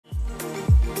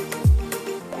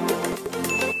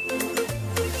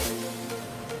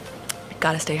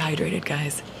Gotta stay hydrated,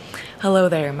 guys. Hello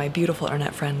there, my beautiful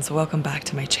internet friends. Welcome back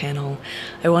to my channel.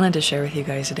 I wanted to share with you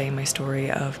guys today my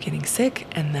story of getting sick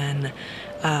and then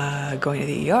going to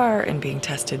the ER and being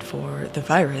tested for the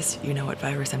virus. You know what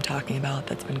virus I'm talking about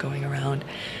that's been going around.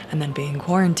 And then being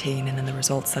quarantined and then the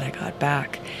results that I got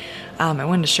back. I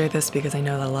wanted to share this because I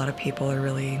know that a lot of people are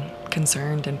really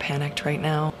concerned and panicked right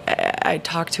now. I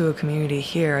talk to a community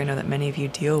here. I know that many of you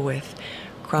deal with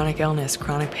chronic illness,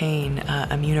 chronic pain,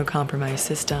 immunocompromised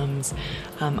systems,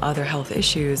 other health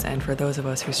issues, and for those of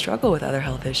us who struggle with other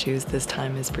health issues, this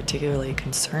time is particularly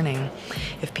concerning.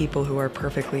 If people who are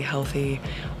perfectly healthy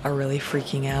are really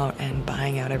freaking out and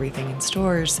buying out everything in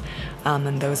stores,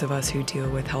 then those of us who deal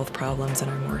with health problems and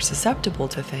are more susceptible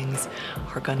to things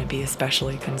are going to be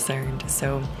especially concerned.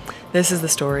 So this is the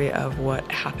story of what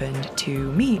happened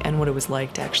to me and what it was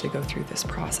like to actually go through this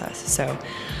process. So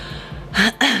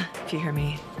if you hear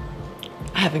me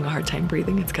having a hard time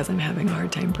breathing, it's because I'm having a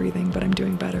hard time breathing, but I'm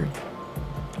doing better.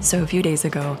 So a few days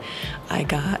ago, I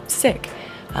got sick.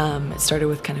 It started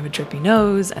with kind of a drippy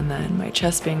nose and then my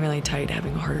chest being really tight,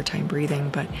 having a harder time breathing.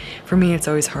 But for me, it's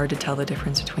always hard to tell the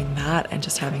difference between that and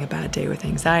just having a bad day with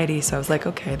anxiety. So I was like,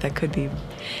 okay, that could be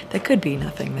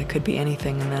nothing. That could be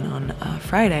anything. And then on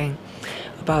Friday,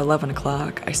 about 11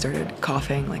 o'clock, I started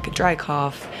coughing like a dry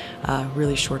cough,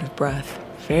 really short of breath.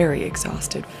 Very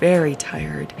exhausted, very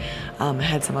tired. I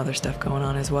had some other stuff going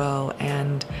on as well,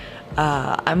 and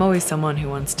I'm always someone who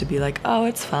wants to be like, oh,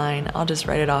 it's fine, I'll just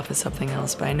write it off as something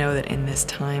else, but I know that in this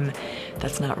time,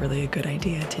 that's not really a good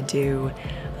idea to do.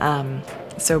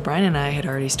 So Brian and I had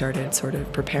already started sort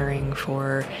of preparing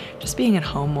for just being at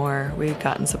home more. We had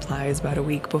gotten supplies about a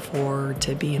week before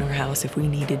to be in our house if we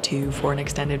needed to for an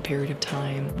extended period of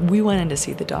time. We went in to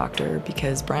see the doctor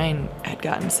because Brian had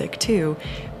gotten sick too.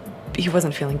 He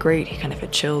wasn't feeling great, he kind of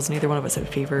had chills, neither one of us had a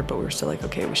fever, but we were still like,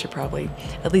 okay, we should probably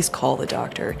at least call the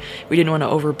doctor. We didn't want to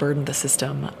overburden the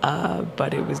system,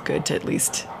 but it was good to at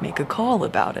least make a call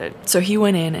about it. So he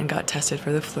went in and got tested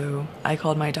for the flu. I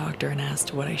called my doctor and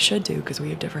asked what I should do because we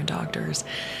have different doctors.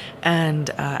 And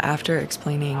after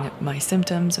explaining my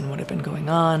symptoms and what had been going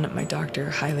on, my doctor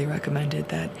highly recommended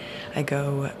that I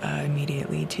go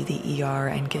immediately to the ER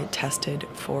and get tested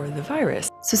for the virus.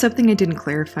 So something I didn't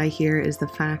clarify here is the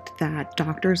fact that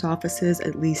doctors' offices,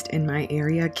 at least in my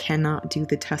area, cannot do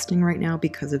the testing right now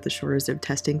because of the shortage of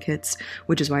testing kits,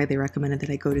 which is why they recommended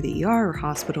that I go to the ER or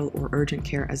hospital or urgent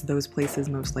care, as those places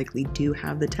most likely do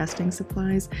have the testing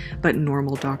supplies, but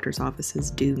normal doctors' offices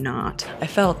do not. I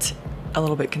felt a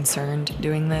little bit concerned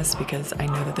doing this because I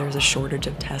know that there's a shortage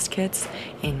of test kits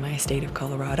in my state of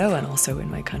Colorado and also in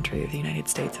my country of the United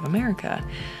States of America.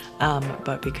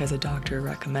 But because a doctor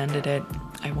recommended it,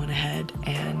 I went ahead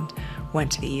and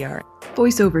went to the ER.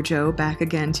 Voiceover Joe back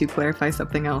again to clarify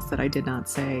something else that I did not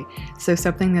say. So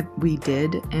something that we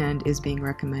did and is being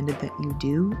recommended that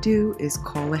you do is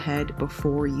call ahead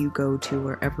before you go to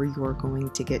wherever you're going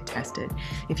to get tested.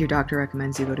 If your doctor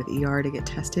recommends you go to the ER to get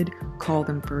tested, call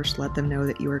them first, let them know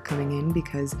that you are coming in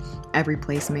because every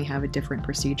place may have a different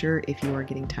procedure. If you are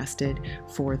getting tested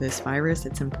for this virus,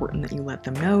 it's important that you let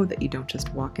them know that you don't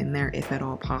just walk in there if at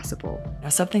all possible. Now,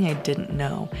 something I didn't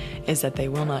know is that they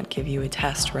will not give you a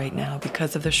test right now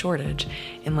because of the shortage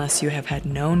unless you have had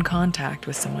known contact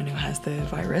with someone who has the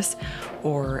virus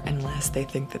or unless they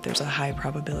think that there's a high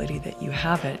probability that you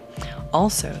have it.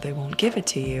 Also, they won't give it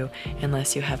to you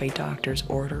unless you have a doctor's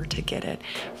order to get it.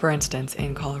 For instance,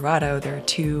 in Colorado, there are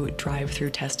 2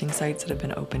 drive-through testing sites that have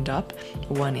been opened up,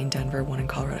 one in Denver, one in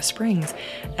Colorado Springs,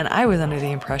 and I was under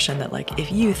the impression that like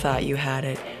if you thought you had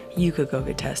it, you could go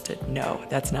get tested. No,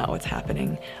 that's not what's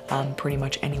happening pretty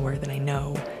much anywhere that I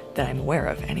know that I'm aware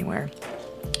of anywhere.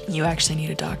 You actually need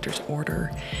a doctor's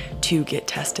order to get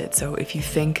tested. So if you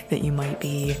think that you might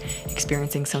be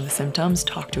experiencing some of the symptoms,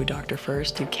 talk to a doctor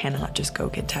first. You cannot just go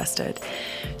get tested.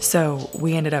 So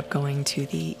we ended up going to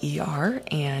the ER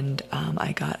and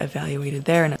I got evaluated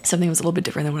there. And something that was a little bit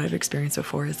different than what I've experienced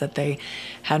before is that they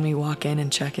had me walk in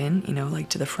and check in, you know, like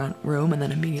to the front room and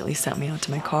then immediately sent me out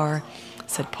to my car,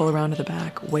 said pull around to the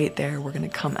back, wait there, we're gonna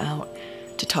come out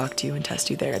to talk to you and test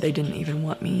you there. They didn't even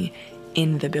want me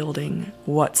in the building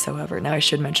whatsoever. Now I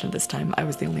should mention at this time I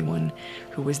was the only one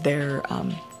who was there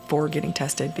for getting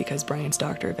tested because Brian's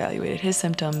doctor evaluated his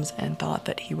symptoms and thought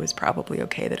that he was probably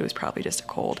okay, that it was probably just a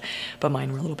cold, but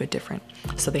mine were a little bit different.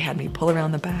 So they had me pull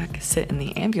around the back, sit in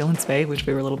the ambulance bay, which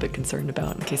we were a little bit concerned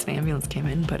about in case an ambulance came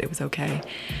in, but it was okay.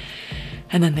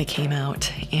 And then they came out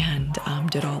and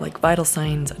did all like vital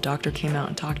signs. A doctor came out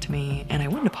and talked to me, and I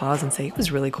wanted to pause and say it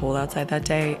was really cold outside that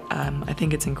day. I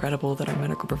think it's incredible that our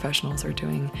medical professionals are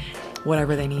doing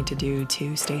whatever they need to do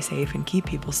to stay safe and keep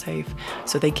people safe.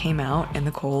 So they came out in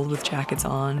the cold with jackets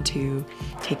on to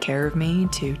take care of me,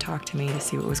 to talk to me, to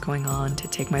see what was going on, to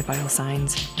take my vital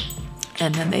signs.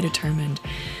 And then they determined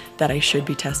that I should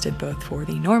be tested both for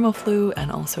the normal flu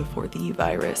and also for the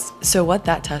virus. So what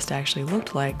that test actually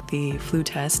looked like, the flu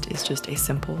test is just a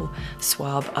simple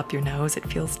swab up your nose. It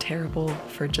feels terrible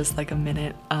for just like a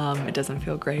minute. It doesn't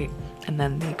feel great. And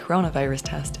then the coronavirus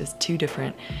test is two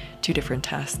different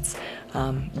tests.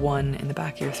 One in the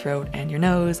back of your throat and your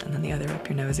nose, and then the other up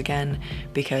your nose again,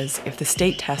 because if the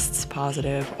state tests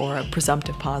positive, or a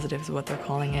presumptive positive is what they're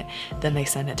calling it, then they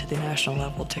send it to the national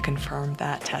level to confirm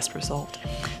that test result.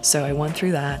 So I went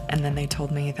through that, and then they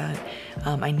told me that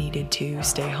I needed to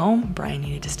stay home. Brian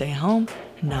needed to stay home,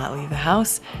 not leave the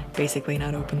house, basically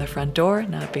not open the front door,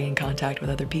 not be in contact with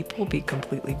other people, be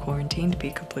completely quarantined,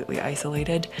 be completely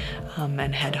isolated,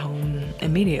 and head home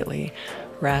immediately.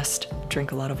 Rest,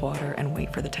 drink a lot of water, and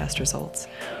wait for the test results.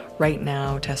 Right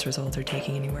now, test results are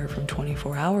taking anywhere from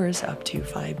 24 hours up to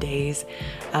 5 days.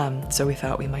 So we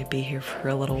thought we might be here for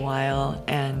a little while,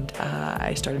 and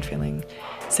I started feeling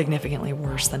significantly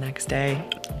worse the next day.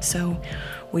 So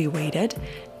we waited,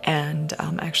 and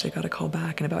actually got a call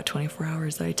back in about 24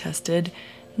 hours that I tested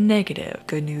negative.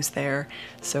 Good news there.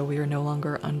 So we are no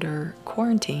longer under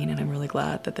quarantine, and I'm really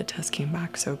glad that the test came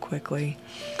back so quickly.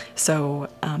 So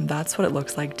that's what it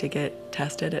looks like to get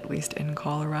tested, at least in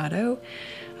Colorado.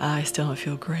 I still don't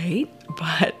feel great,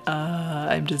 but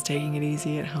I'm just taking it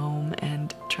easy at home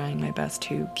and trying my best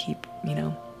to keep,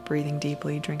 breathing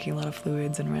deeply, drinking a lot of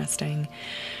fluids, and resting.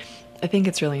 I think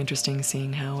it's really interesting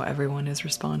seeing how everyone is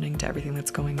responding to everything that's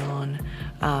going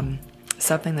on.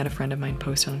 Something that a friend of mine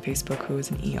posted on Facebook, who is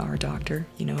an ER doctor,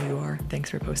 you know who you are, thanks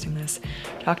for posting this,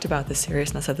 talked about the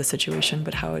seriousness of the situation,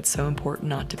 but how it's so important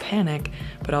not to panic,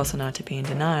 but also not to be in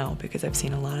denial, because I've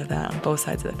seen a lot of that on both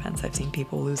sides of the fence. I've seen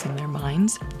people losing their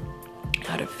minds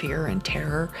out of fear and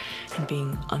terror and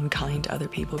being unkind to other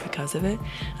people because of it.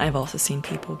 I've also seen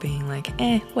people being like,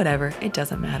 whatever, it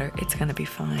doesn't matter, it's gonna be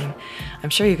fine.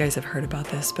 I'm sure you guys have heard about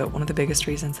this, but one of the biggest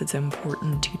reasons it's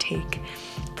important to take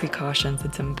precautions,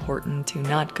 it's important to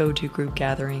not go to group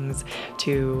gatherings,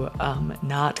 to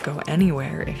not go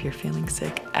anywhere if you're feeling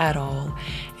sick at all,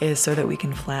 is so that we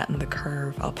can flatten the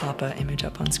curve. I'll pop an image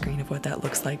up on screen of what that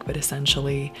looks like, but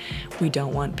essentially we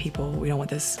don't want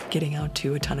this getting out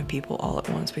to a ton of people all at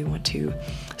once. We want to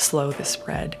slow the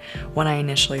spread. When I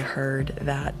initially heard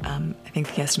that, I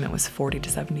think the estimate was 40 to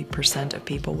 70% of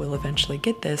people will eventually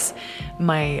get this,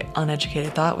 my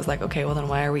uneducated thought was like, okay, well then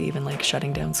why are we even like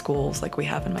shutting down schools like we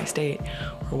have in my state?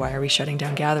 Or why are we shutting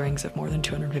down gatherings of more than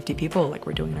 250 people like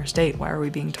we're doing in our state? Why are we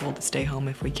being told to stay home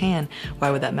if we can?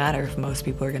 Why would that matter if most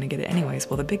people are going to get it anyways?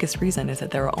 Well, the biggest reason is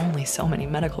that there are only so many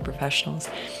medical professionals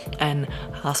and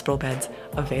hospital beds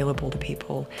available to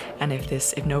people. And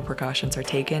if no precautions are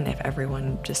taken, if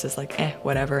everyone just is like,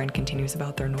 whatever, and continues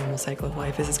about their normal cycle of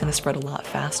life, this is going to spread a lot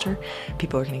faster.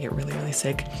 People are going to get really, really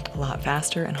sick a lot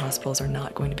faster, and hospitals are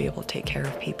not going to be able to take care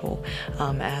of people,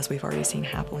 as we've already seen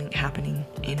happening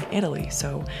in Italy.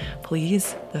 So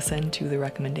please listen to the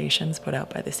recommendations put out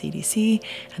by the CDC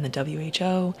and the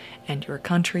WHO and your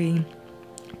country.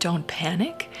 Don't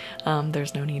panic.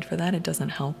 There's no need for that. It doesn't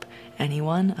help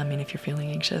anyone. I mean, if you're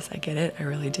feeling anxious, I get it. I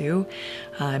really do.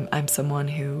 I'm someone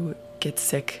who gets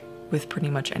sick with pretty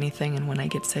much anything, and when I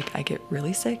get sick, I get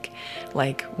really sick.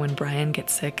 Like when Brian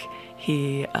gets sick,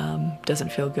 he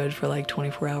doesn't feel good for like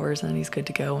 24 hours and then he's good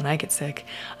to go. When I get sick,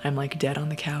 I'm like dead on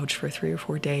the couch for 3 or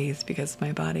 4 days because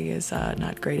my body is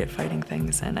not great at fighting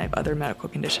things, and I have other medical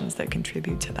conditions that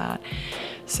contribute to that.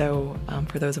 So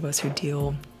for those of us who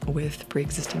deal with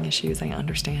pre-existing issues, I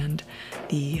understand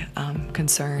the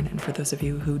concern, and for those of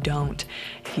you who don't,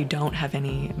 if you don't have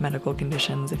any medical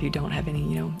conditions, if you don't have any,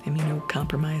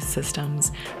 immunocompromised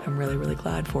systems, I'm really, really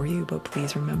glad for you, but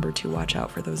please remember to watch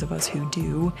out for those of us who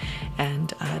do,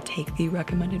 and take the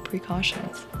recommended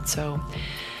precautions. So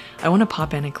I want to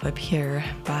pop in a clip here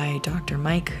by Dr.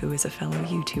 Mike, who is a fellow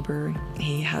YouTuber.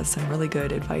 He has some really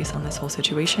good advice on this whole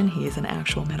situation. He is an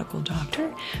actual medical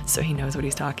doctor, so he knows what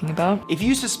he's talking about. If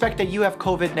you suspect that you have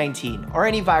COVID-19, or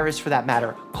any virus for that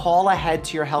matter, call ahead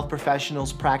to your health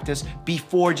professional's practice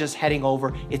before just heading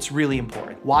over. It's really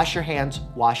important. Wash your hands,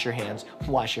 wash your hands,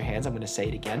 wash your hands. I'm gonna say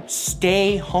it again.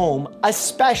 Stay home,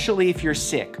 especially if you're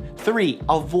sick. 3,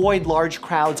 avoid large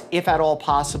crowds if at all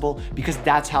possible, because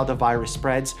that's how the virus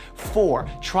spreads. 4,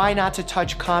 try not to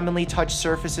touch commonly touched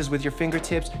surfaces with your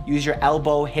fingertips. Use your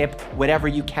elbow, hip, whatever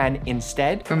you can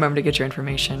instead. Remember to get your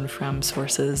information from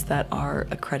sources that are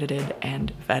accredited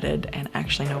and vetted and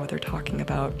actually know what they're talking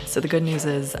about. So the good news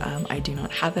is I do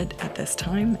not have it at this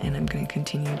time, and I'm going to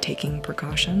continue taking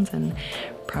precautions and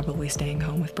probably staying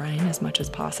home with Brian as much as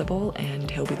possible,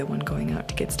 and he'll be the one going out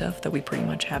to get stuff that we pretty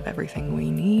much have everything we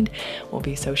need. We'll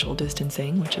be social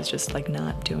distancing, which is just like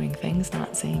not doing things,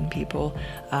 not seeing people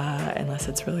unless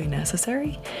it's really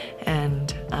necessary.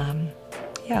 And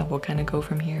yeah, we'll kind of go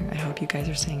from here. I hope you guys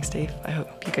are staying safe. I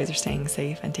hope you guys are staying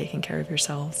safe and taking care of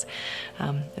yourselves.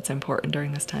 It's important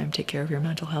during this time. Take care of your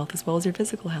mental health as well as your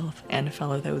physical health and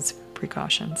follow those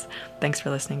precautions. Thanks for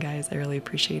listening, guys. I really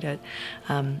appreciate it.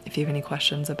 If you have any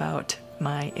questions about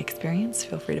my experience,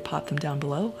 feel free to pop them down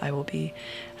below. I will be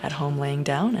at home laying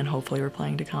down and hopefully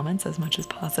replying to comments as much as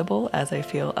possible as I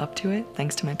feel up to it.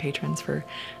 Thanks to my patrons for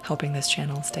helping this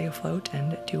channel stay afloat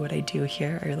and do what I do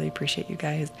here. I really appreciate you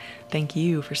guys. Thank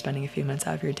you for spending a few minutes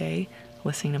out of your day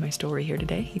listening to my story here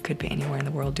today. You could be anywhere in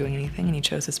the world doing anything, and you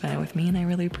chose to spend it with me, and I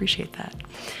really appreciate that.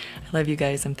 I love you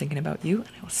guys. I'm thinking about you, and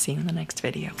I will see you in the next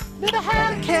video. Never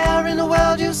had a care in the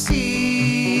world, you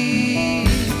see.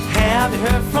 Have you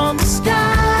heard from the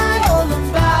sky all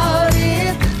about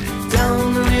it?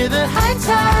 Down the river, high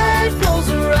tide flows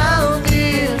around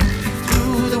it.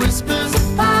 Through the whispers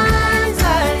of pines,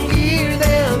 I hear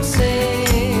them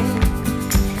sing.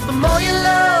 The more you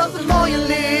love